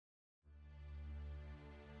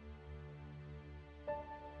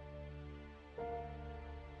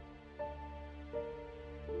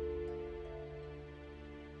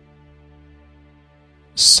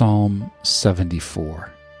Psalm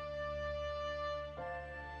 74.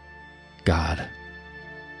 God,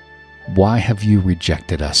 why have you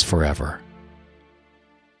rejected us forever?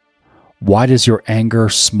 Why does your anger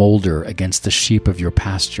smolder against the sheep of your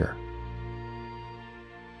pasture?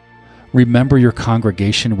 Remember your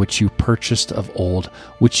congregation which you purchased of old,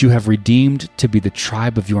 which you have redeemed to be the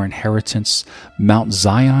tribe of your inheritance, Mount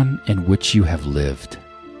Zion in which you have lived.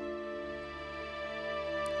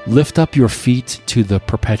 Lift up your feet to the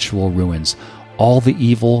perpetual ruins, all the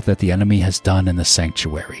evil that the enemy has done in the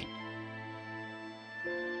sanctuary.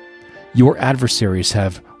 Your adversaries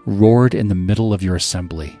have roared in the middle of your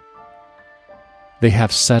assembly. They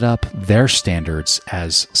have set up their standards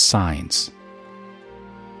as signs.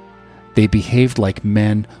 They behaved like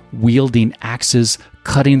men wielding axes,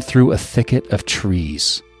 cutting through a thicket of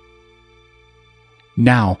trees.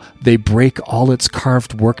 Now they break all its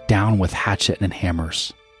carved work down with hatchet and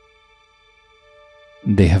hammers.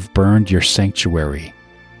 They have burned your sanctuary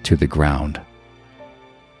to the ground.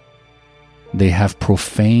 They have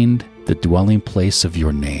profaned the dwelling place of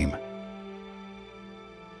your name.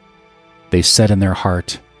 They said in their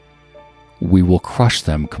heart, "We will crush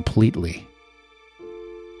them completely."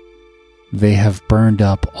 They have burned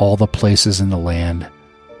up all the places in the land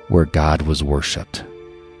where God was worshipped.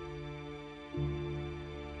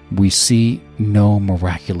 We see no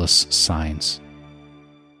miraculous signs.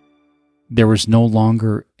 There is no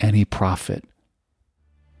longer any prophet.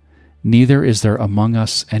 Neither is there among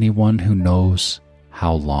us anyone who knows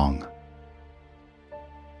how long.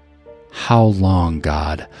 How long,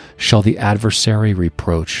 God, shall the adversary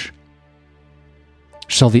reproach?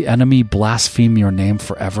 Shall the enemy blaspheme your name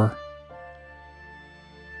forever?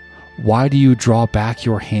 Why do you draw back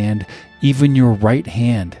your hand, even your right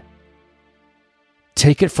hand?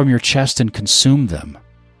 Take it from your chest and consume them.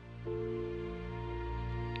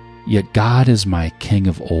 Yet God is my King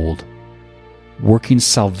of old, working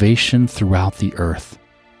salvation throughout the earth.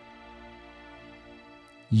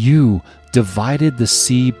 You divided the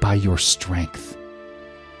sea by your strength.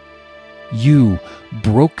 You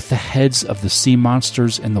broke the heads of the sea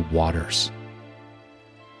monsters in the waters.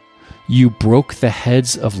 You broke the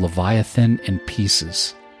heads of Leviathan in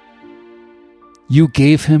pieces. You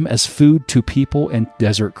gave him as food to people and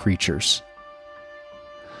desert creatures.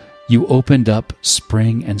 You opened up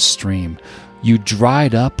spring and stream. You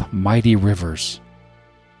dried up mighty rivers.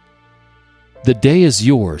 The day is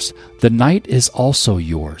yours. The night is also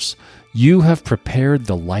yours. You have prepared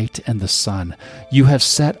the light and the sun. You have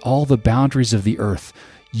set all the boundaries of the earth.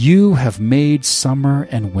 You have made summer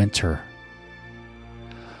and winter.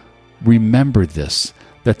 Remember this,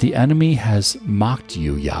 that the enemy has mocked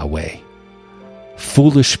you, Yahweh.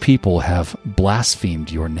 Foolish people have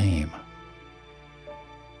blasphemed your name.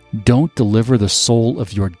 Don't deliver the soul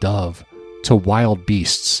of your dove to wild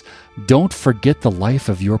beasts. Don't forget the life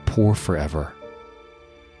of your poor forever.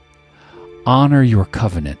 Honor your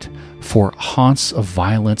covenant, for haunts of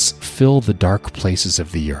violence fill the dark places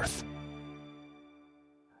of the earth.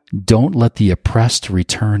 Don't let the oppressed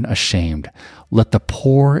return ashamed. Let the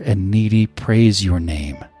poor and needy praise your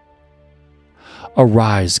name.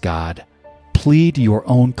 Arise, God. Plead your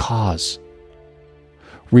own cause.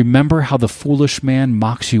 Remember how the foolish man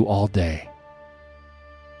mocks you all day.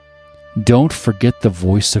 Don't forget the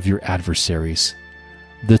voice of your adversaries.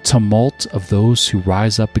 The tumult of those who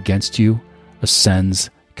rise up against you ascends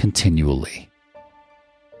continually.